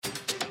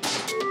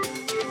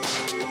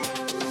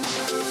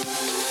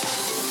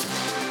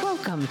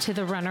to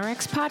the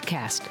RunnerX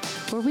podcast,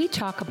 where we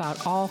talk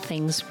about all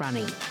things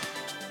running.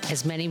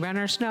 As many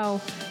runners know,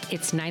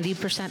 it's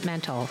 90%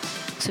 mental.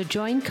 So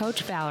join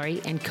Coach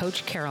Valerie and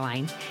Coach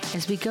Caroline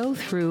as we go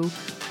through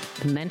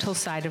the mental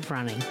side of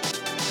running.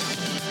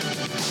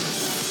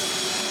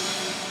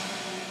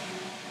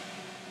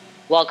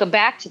 Welcome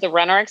back to the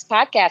RunnerX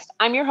podcast.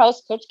 I'm your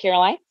host, Coach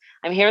Caroline.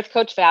 I'm here with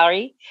Coach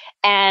Valerie,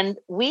 and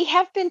we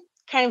have been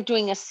kind of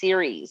doing a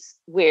series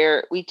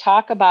where we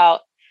talk about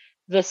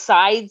the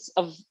sides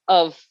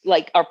of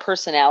like our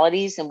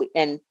personalities,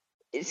 and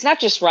it's not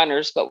just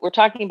runners, but we're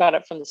talking about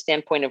it from the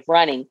standpoint of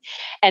running.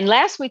 And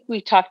last week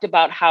we talked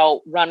about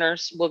how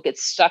runners will get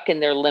stuck in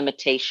their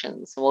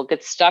limitations, and we'll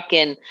get stuck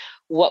in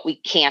what we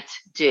can't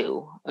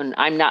do. And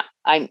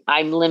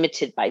I'm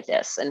limited by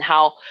this, and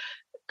how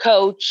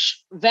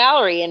Coach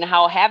Valerie and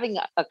how having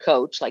a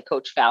coach like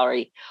Coach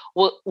Valerie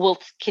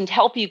can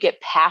help you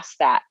get past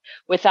that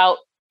without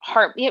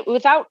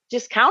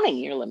discounting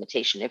your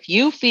limitation. If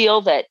you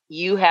feel that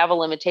you have a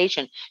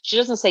limitation, she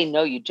doesn't say,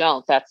 no, you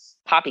don't. That's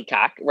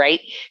poppycock, right?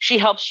 She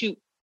helps you.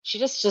 She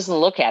just doesn't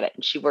look at it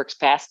and she works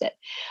past it.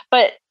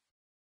 But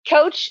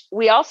Coach,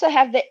 we also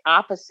have the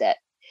opposite.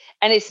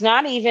 And it's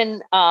not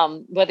even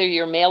whether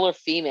you're male or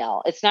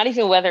female. It's not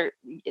even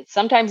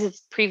sometimes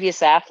it's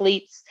previous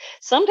athletes.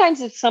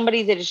 Sometimes it's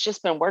somebody that has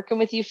just been working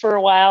with you for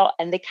a while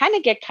and they kind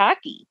of get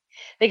cocky.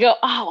 They go,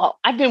 oh, well,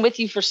 I've been with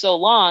you for so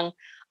long.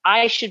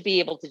 I should be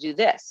able to do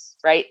this,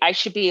 right? I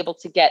should be able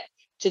to get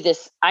to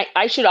this.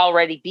 I should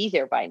already be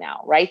there by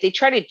now, right? They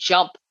try to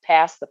jump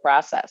past the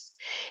process.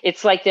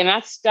 It's like they're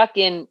not stuck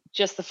in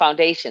just the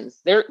foundations.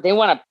 They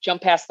want to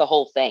jump past the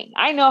whole thing.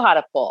 I know how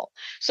to pull.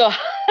 So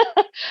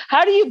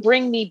how do you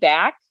bring me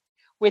back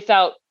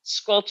without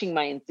squelching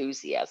my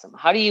enthusiasm?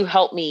 How do you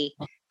help me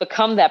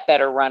become that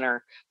better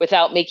runner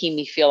without making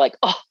me feel like,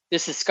 oh,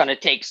 this is going to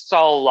take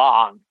so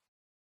long?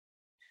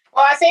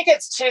 Well, I think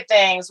it's two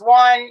things.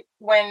 One,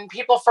 when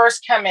people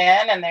first come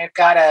in and they've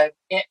got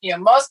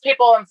most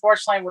people,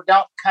 unfortunately,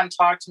 don't come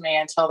talk to me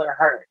until they're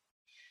hurt.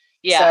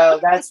 Yeah.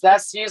 So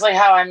that's usually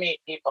how I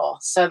meet people.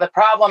 So the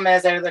problem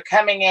is they're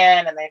coming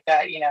in and they've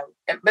got,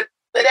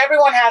 but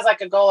everyone has like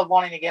a goal of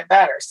wanting to get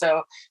better.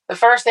 So the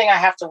first thing I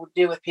have to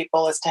do with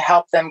people is to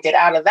help them get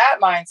out of that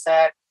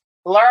mindset,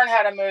 learn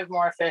how to move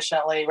more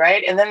efficiently,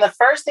 right? And then the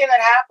first thing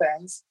that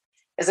happens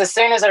is as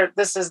soon as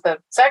this is the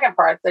second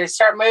part, they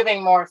start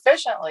moving more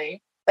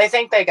efficiently. They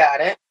think they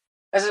got it.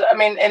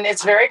 And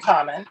it's very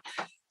common.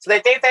 So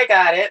they think they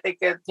got it. They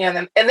get,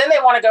 and then they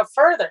want to go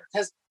further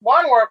because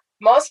where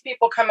most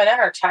people coming in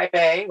are type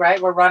A,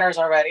 right? We're runners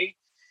already.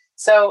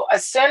 So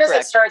as soon as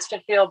Correct. It starts to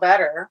feel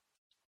better,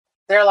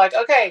 they're like,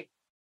 okay,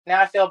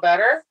 now I feel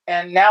better.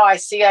 And now I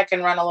see I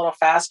can run a little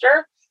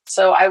faster.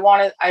 So I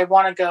want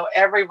to go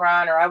every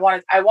run, or I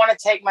want to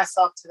take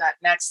myself to that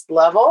next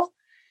level.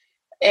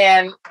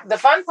 And the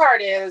fun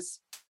part is,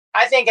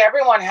 I think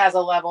everyone has a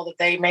level that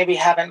they maybe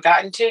haven't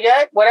gotten to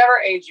yet, whatever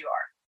age you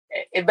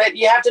are. But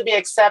you have to be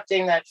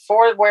accepting that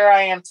for where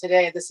I am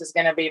today, this is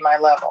going to be my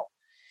level.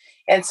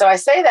 And so I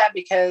say that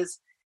because,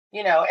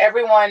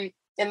 everyone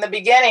in the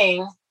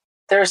beginning,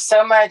 there's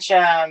so much,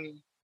 I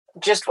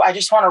just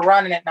want to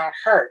run and it not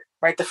hurt,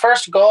 right? The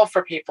first goal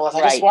for people is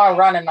I just want to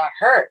run and not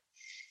hurt.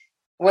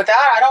 And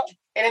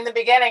in the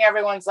beginning,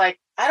 everyone's like,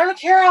 I don't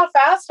care how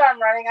fast I'm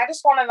running. I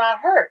just want to not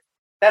hurt.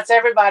 That's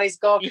everybody's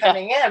goal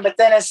coming in. But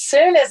then as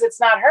soon as it's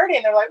not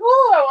hurting, they're like,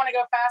 oh, I want to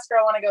go faster.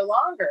 I want to go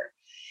longer.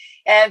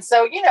 And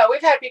so,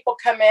 we've had people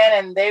come in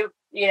and they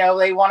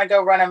want to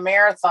go run a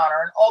marathon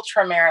or an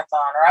ultra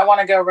marathon, or I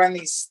want to go run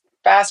these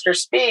faster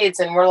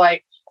speeds. And we're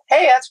like,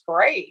 hey, that's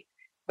great.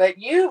 But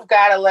you've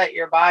got to let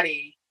your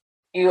body,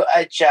 you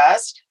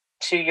adjust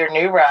to your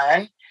new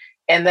run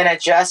and then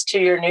adjust to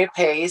your new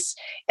pace.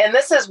 And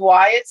this is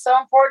why it's so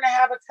important to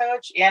have a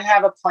coach and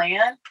have a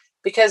plan.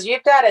 Because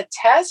you've got to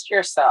test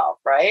yourself,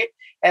 right?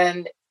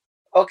 And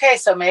okay,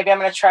 so maybe I'm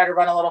going to try to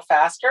run a little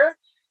faster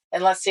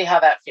and let's see how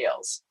that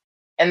feels.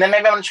 And then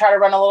maybe I'm going to try to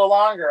run a little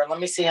longer and let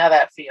me see how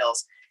that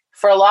feels.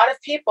 For a lot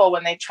of people,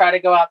 when they try to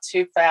go out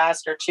too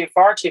fast or too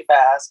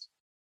fast,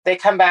 they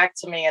come back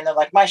to me and they're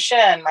like, my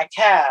shin, my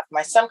calf,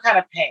 some kind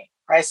of pain,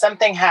 right?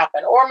 Something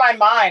happened. Or my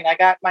mind, I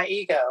got my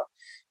ego.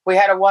 We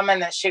had a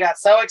woman that she got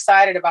so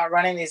excited about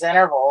running these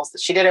intervals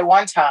that she did it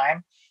one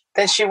time.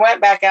 Then she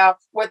went back out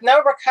with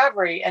no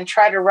recovery and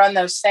tried to run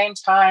those same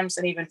times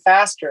and even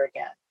faster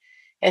again.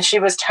 And she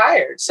was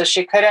tired, so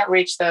she couldn't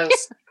reach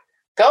those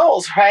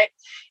goals, right?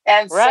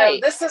 And so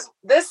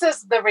this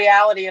is the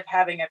reality of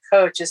having a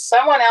coach, is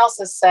someone else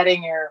is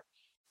setting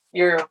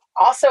your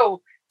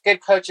also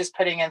good coaches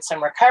putting in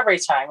some recovery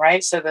time,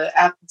 right? So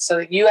that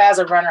you as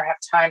a runner have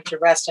time to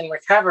rest and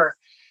recover,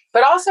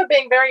 but also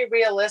being very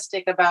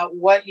realistic about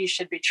what you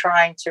should be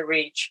trying to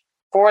reach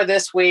for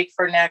this week,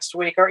 for next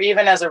week, or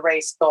even as a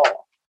race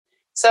goal.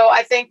 So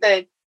I think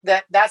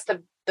that's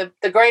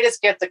the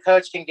greatest gift the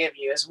coach can give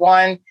you is,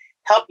 one,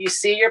 help you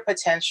see your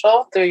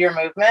potential through your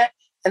movement,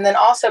 and then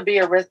also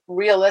be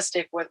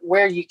realistic with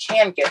where you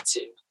can get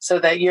to so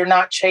that you're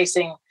not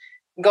chasing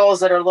goals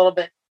that are a little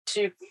bit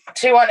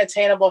too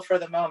unattainable for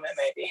the moment,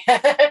 maybe,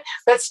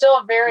 but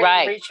still very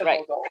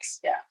reachable goals.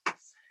 Yeah.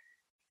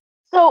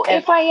 So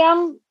if I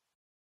am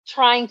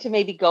trying to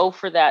maybe go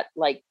for that,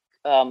 like,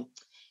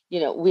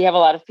 we have a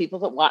lot of people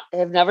that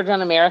have never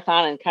done a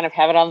marathon and kind of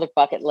have it on their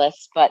bucket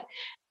list, but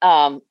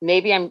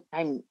maybe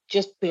I'm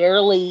just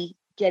barely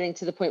getting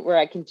to the point where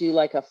I can do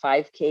like a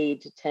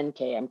 5K to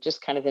 10K. I'm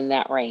just kind of in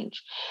that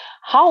range.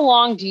 How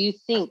long do you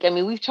think? I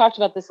mean, we've talked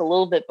about this a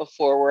little bit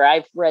before, where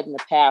I've read in the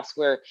past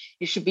where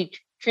you should be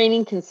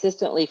training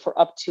consistently for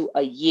up to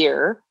a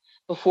year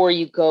before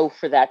you go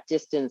for that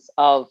distance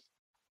of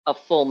a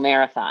full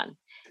marathon.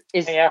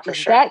 Is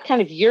that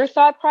kind of your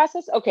thought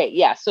process? Okay.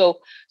 Yeah. So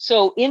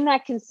in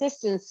that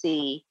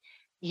consistency,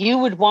 you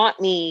would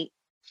want me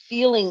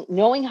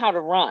knowing how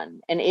to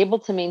run and able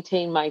to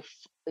maintain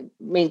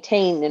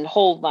and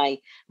hold my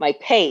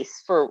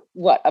pace for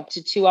what, up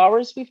to 2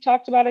 hours we've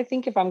talked about, I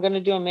think, if I'm going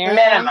to do a marathon.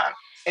 Minimum.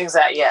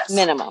 Exactly. Yes.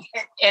 Minimum.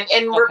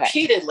 And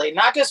repeatedly,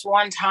 not just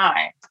one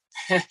time.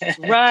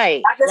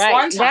 Right. Not just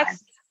one time.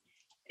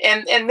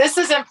 And this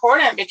is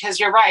important because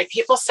you're right.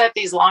 People set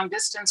these long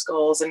distance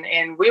goals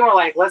and we were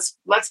like, let's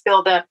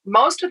build up.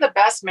 Most of the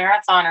best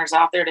marathoners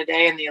out there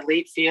today in the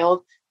elite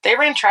field, they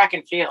ran track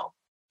and field.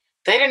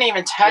 They didn't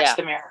even touch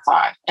the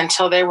marathon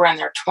until they were in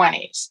their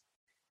 20s.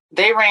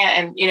 They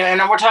ran,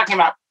 and we're talking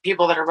about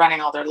people that are running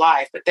all their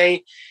life, but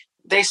they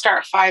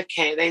start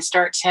 5K, they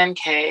start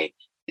 10K.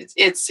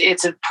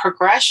 It's a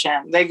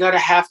progression. They go to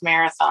half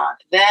marathon,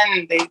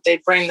 then they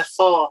bring the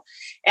full.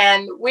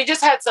 And we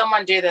just had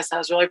someone do this. I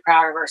was really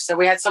proud of her. So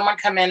we had someone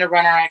come in to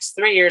RunRx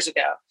 3 years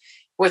ago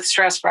with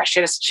stress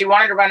fracture. She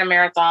wanted to run a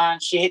marathon.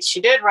 She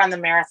did run the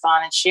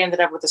marathon, and she ended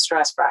up with a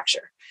stress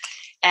fracture.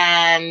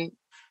 And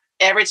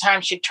every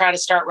time she'd try to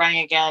start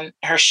running again,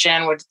 her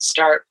shin would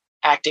start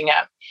acting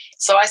up.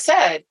 So I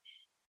said,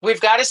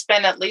 we've got to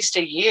spend at least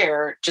a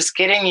year just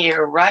getting you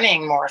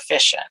running more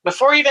efficient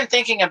before even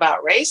thinking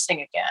about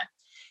racing again.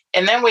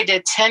 And then we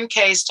did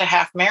 10Ks to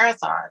half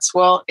marathons.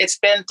 Well, it's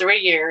been 3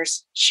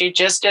 years. She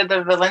just did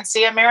the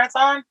Valencia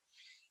marathon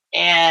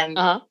and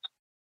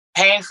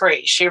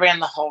pain-free. She ran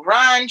the whole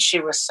run. She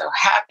was so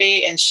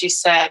happy. And she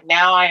said,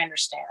 now I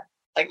understand.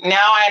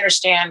 Now I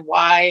understand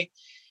why.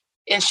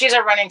 And she's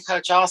a running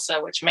coach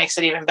also, which makes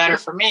it even better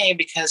for me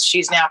because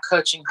she's now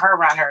coaching her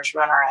runners,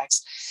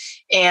 RunRx.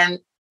 And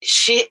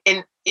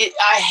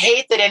I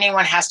hate that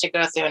anyone has to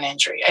go through an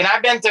injury. And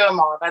I've been through them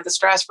all. I've had the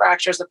stress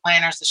fractures, the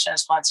planters, the shin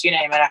splints, you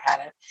name it, I've had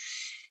it.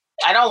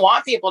 I don't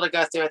want people to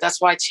go through it.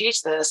 That's why I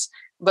teach this.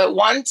 But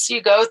once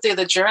you go through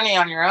the journey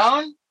on your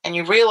own and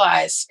you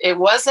realize it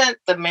wasn't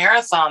the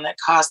marathon that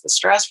caused the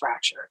stress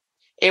fracture,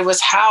 it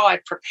was how I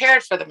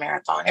prepared for the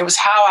marathon. It was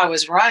how I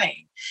was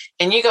running.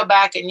 And you go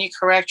back and you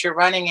correct your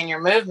running and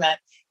your movement,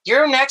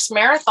 your next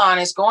marathon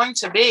is going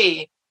to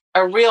be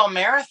a real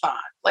marathon.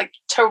 Like,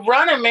 to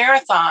run a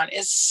marathon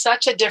is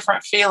such a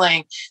different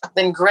feeling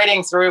than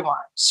gritting through one,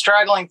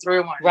 struggling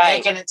through one,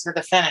 making it to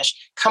the finish.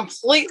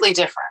 Completely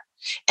different.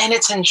 And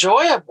it's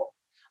enjoyable.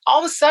 All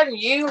of a sudden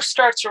you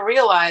start to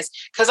realize,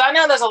 because I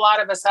know there's a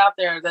lot of us out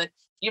there that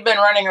you've been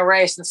running a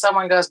race and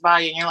someone goes by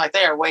you and you're like,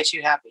 they are way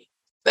too happy.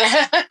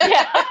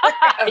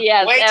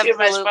 Yes, way absolutely. Too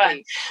much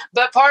fun.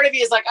 But part of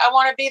you is like, I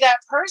want to be that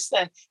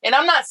person. And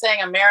I'm not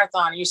saying a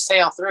marathon you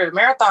sail through.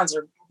 Marathons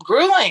are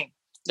grueling.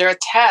 They're a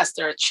test.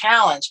 They're a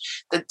challenge.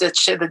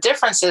 The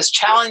difference is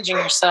challenging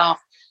yourself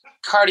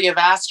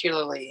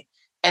cardiovascularly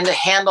and to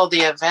handle the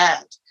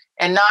event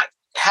and not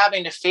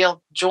having to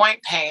feel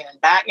joint pain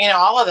and back,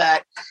 all of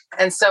that.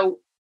 And so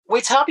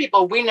we tell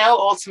people, we know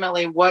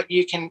ultimately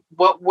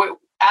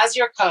as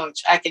your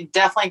coach, I can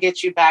definitely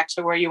get you back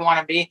to where you want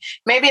to be.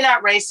 Maybe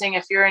not racing.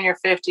 If you're in your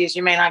 50s,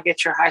 you may not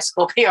get your high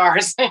school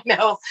PRs,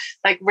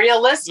 like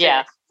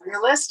realistic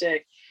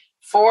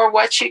for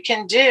what you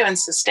can do and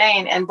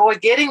sustain. And boy,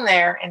 getting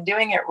there and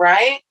doing it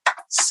right,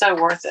 so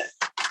worth it.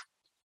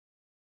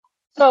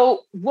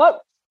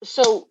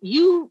 So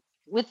you,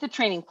 with the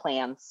training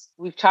plans,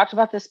 we've talked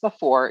about this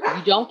before.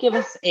 You don't give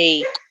us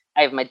I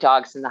have my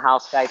dogs in the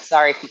house, guys.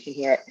 Sorry if you can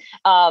hear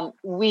it.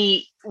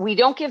 We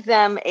don't give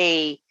them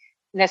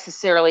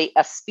necessarily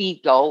a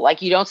speed goal.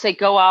 Like, you don't say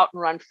go out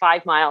and run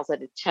 5 miles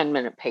at a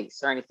 10-minute pace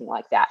or anything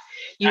like that.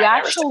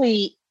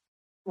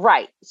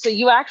 Right. So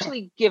you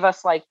actually give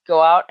us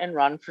go out and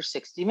run for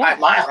 60 minutes. 5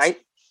 miles. Right.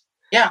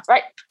 Yeah.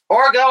 Right.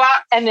 Or go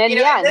out. And then,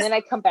 and then I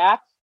come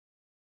back.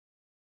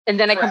 And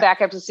then I come back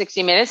after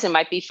 60 minutes. It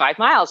might be 5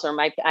 miles, or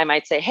I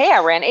might say, hey, I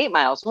ran 8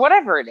 miles,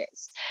 whatever it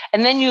is.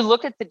 And then you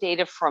look at the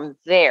data from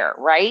there.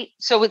 Right.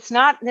 So it's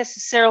not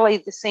necessarily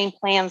the same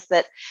plans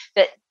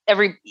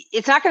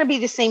it's not going to be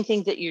the same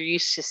thing that you're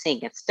used to seeing.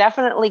 It's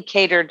definitely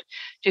catered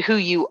to who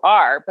you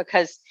are,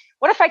 because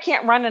what if I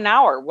can't run an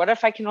hour? What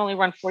if I can only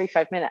run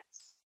 45 minutes?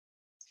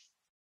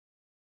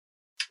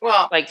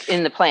 Well,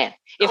 in the plan,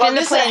 if in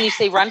the plan you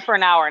say run for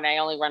an hour and I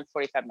only run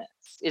 45 minutes,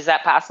 is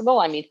that possible?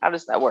 I mean, how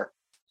does that work?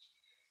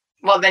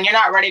 Well, then you're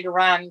not ready to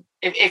run.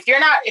 If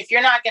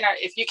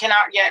you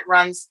cannot yet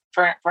run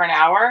for an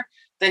hour,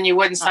 then you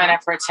wouldn't sign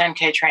up for a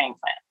 10K training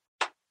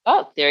plan.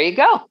 Oh, there you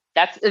go.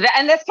 That's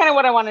kind of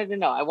what I wanted to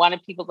know. I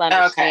wanted people to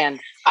understand.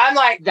 Okay. I'm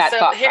like, that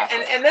so here,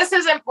 and this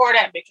is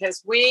important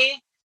because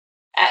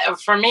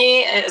for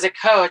me as a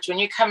coach, when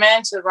you come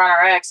into the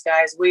RunRx,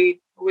 guys,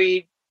 we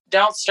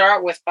don't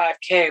start with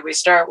 5K. We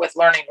start with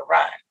learning to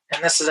run.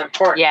 And this is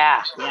important.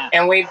 Yeah.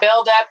 And we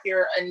build up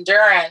your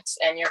endurance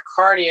and your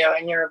cardio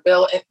and your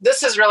ability.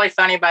 This is really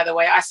funny, by the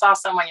way. I saw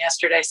someone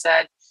yesterday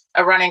said,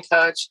 a running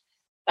coach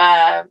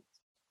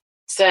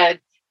said,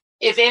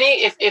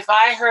 if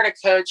I heard a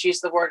coach use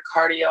the word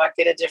cardio, I'd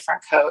get a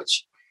different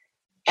coach.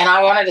 And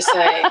I wanted to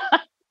say,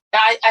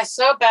 I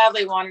so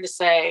badly wanted to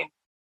say,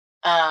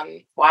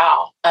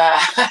 wow.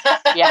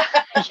 Yeah.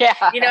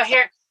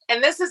 Here,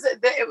 and this is,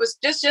 it was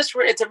just,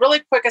 it's a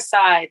really quick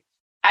aside.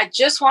 I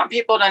just want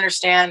people to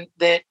understand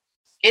that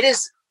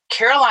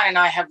Caroline and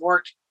I have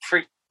worked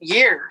for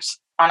years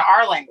on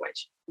our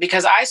language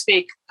because I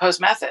speak Pose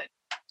Method,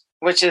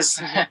 which is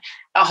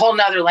a whole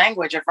nother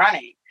language of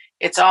running.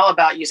 It's all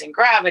about using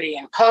gravity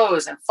and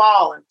pose and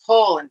fall and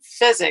pull and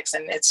physics.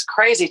 And it's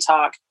crazy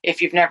talk if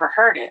you've never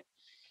heard it.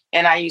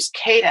 And I use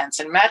cadence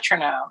and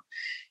metronome.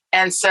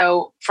 And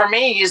so for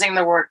me, using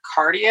the word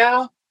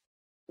cardio,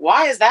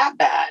 why is that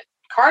bad?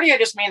 Cardio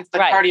just means the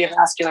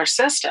cardiovascular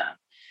system.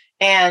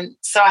 And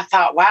so I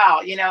thought,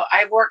 wow,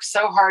 I worked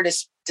so hard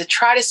to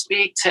try to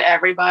speak to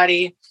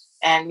everybody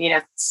and,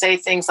 say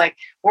things like,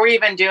 we're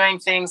even doing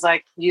things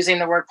like using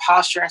the word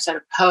posture instead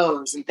of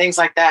pose and things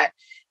like that.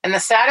 And the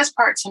saddest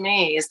part to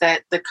me is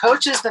that the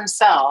coaches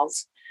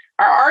themselves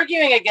are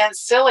arguing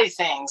against silly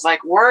things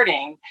like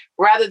wording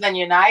rather than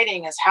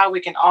uniting as how we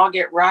can all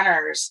get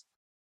runners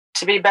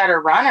to be better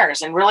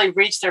runners and really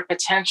reach their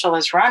potential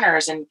as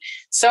runners. And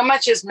so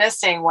much is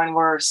missing when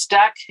we're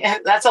stuck.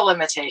 That's a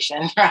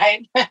limitation,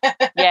 right?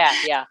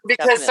 Yeah.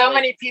 Because definitely. So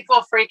many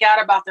people freak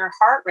out about their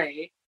heart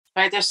rate,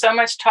 right? There's so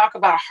much talk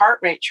about heart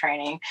rate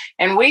training.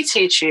 And we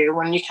teach you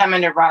when you come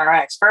into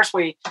RunRx, first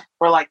we're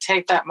like,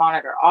 take that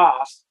monitor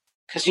off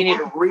because you need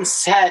to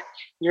reset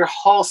your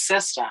whole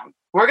system.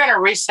 We're going to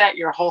reset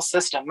your whole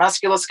system,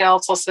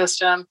 musculoskeletal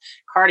system,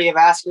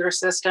 cardiovascular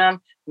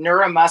system,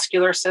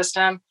 neuromuscular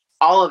system,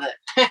 all of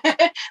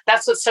it.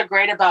 That's what's so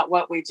great about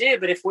what we do.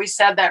 But if we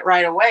said that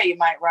right away, you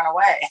might run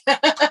away.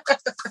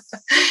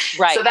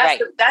 Right. So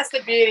that's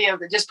the beauty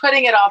of it. Just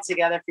putting it all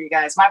together for you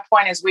guys. My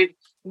point is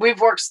we've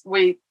worked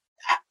 30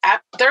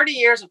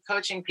 years of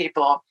coaching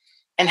people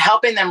and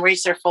helping them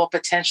reach their full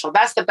potential.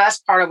 That's the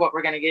best part of what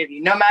we're going to give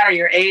you, no matter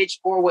your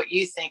age or what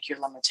you think your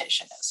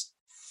limitation is.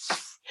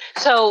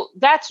 So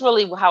that's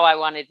really how I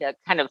wanted to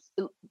kind of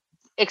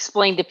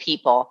explain to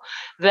people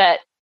that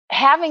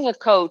having a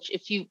coach,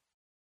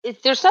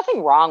 if there's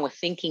nothing wrong with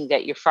thinking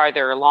that you're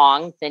farther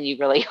along than you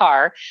really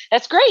are.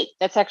 That's great.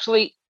 That's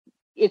actually,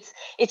 it's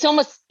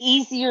almost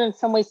easier in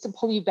some ways to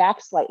pull you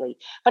back slightly,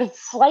 but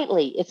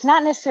it's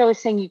not necessarily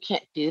saying you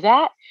can't do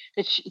that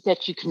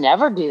you can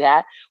never do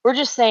that. We're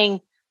just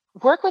saying,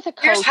 work with a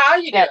coach. Here's how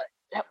you do it.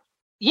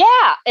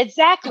 Yeah,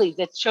 exactly.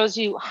 That shows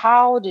you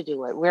how to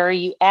do it. Where are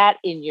you at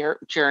in your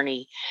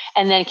journey?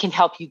 And then can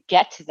help you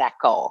get to that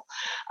goal,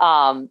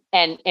 and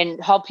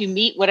help you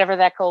meet whatever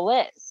that goal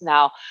is.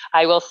 Now,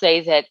 I will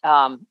say that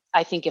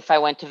I think if I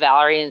went to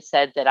Valerie and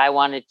said that I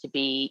wanted to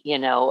be,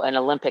 an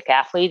Olympic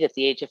athlete at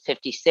the age of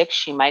 56,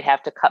 she might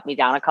have to cut me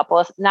down a couple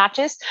of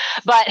notches.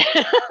 But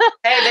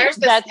there's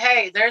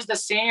the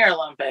Senior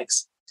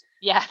Olympics.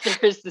 Yeah,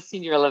 there's the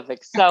Senior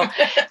Olympics. So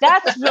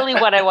that's really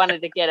what I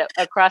wanted to get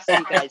across to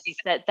you guys, is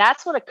that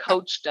that's what a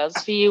coach does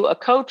for you. A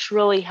coach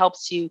really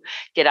helps you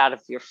get out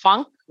of your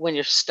funk when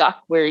you're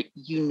stuck where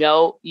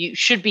you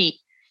should be.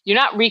 You're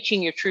not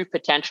reaching your true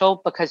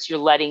potential because you're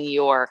letting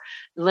your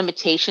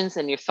limitations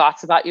and your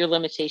thoughts about your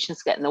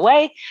limitations get in the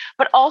way,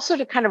 but also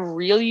to kind of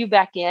reel you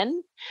back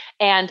in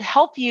and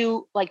help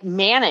you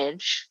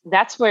manage.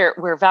 That's where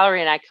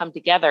Valerie and I come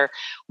together.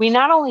 We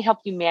not only help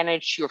you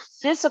manage your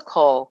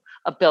physical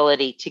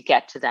ability to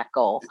get to that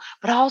goal,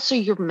 but also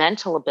your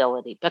mental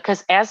ability,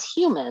 because as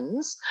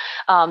humans,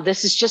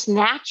 this is just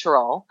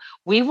natural.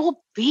 We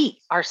will beat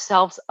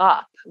ourselves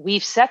up.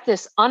 We've set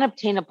this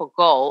unobtainable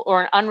goal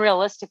or an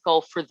unrealistic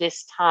goal for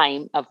this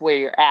time of where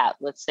you're at.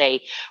 Let's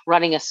say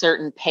running a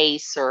certain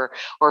pace or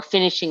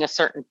finishing a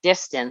certain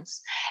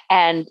distance,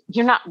 and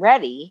you're not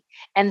ready.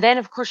 And then,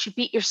 of course, you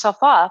beat yourself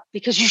up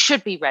because you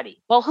should be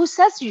ready. Well, who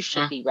says you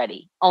should be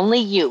ready? Only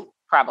you,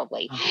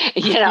 probably,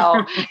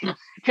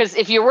 because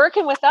if you're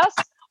working with us,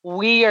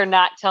 we are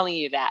not telling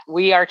you that.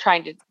 We are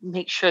trying to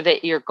make sure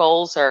that your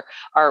goals are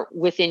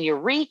within your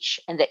reach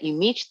and that you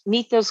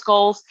meet those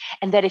goals.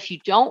 And that if you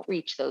don't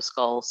reach those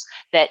goals,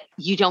 that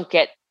you don't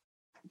get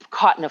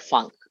caught in a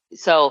funk.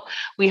 So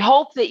we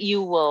hope that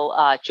you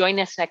will join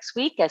us next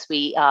week as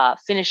we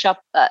finish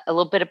up a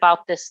little bit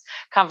about this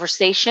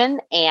conversation.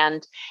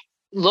 And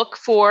look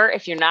for,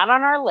 if you're not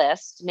on our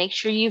list, make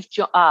sure you've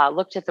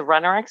looked at the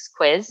RunnerX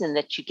quiz and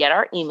that you get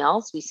our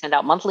emails. We send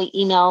out monthly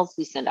emails.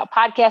 We send out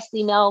podcast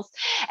emails.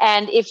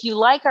 And if you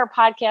like our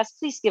podcast,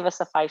 please give us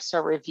a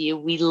 5-star review.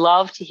 We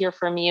love to hear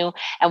from you.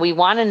 And we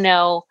want to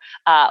know,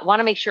 want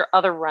to make sure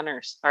other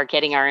runners are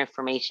getting our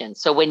information.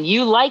 So when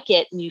you like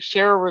it and you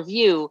share a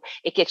review,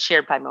 it gets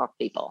shared by more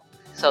people.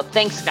 So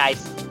thanks,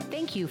 guys.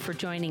 Thank you for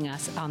joining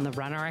us on the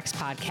RunnerX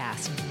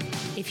podcast.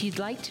 If you'd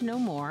like to know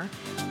more,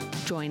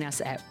 join us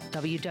at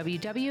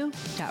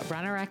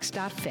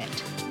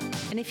www.runnerx.fit.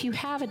 And if you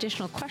have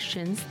additional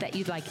questions that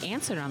you'd like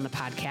answered on the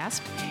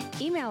podcast,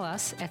 email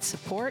us at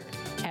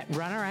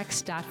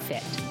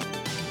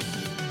support@runnerx.fit.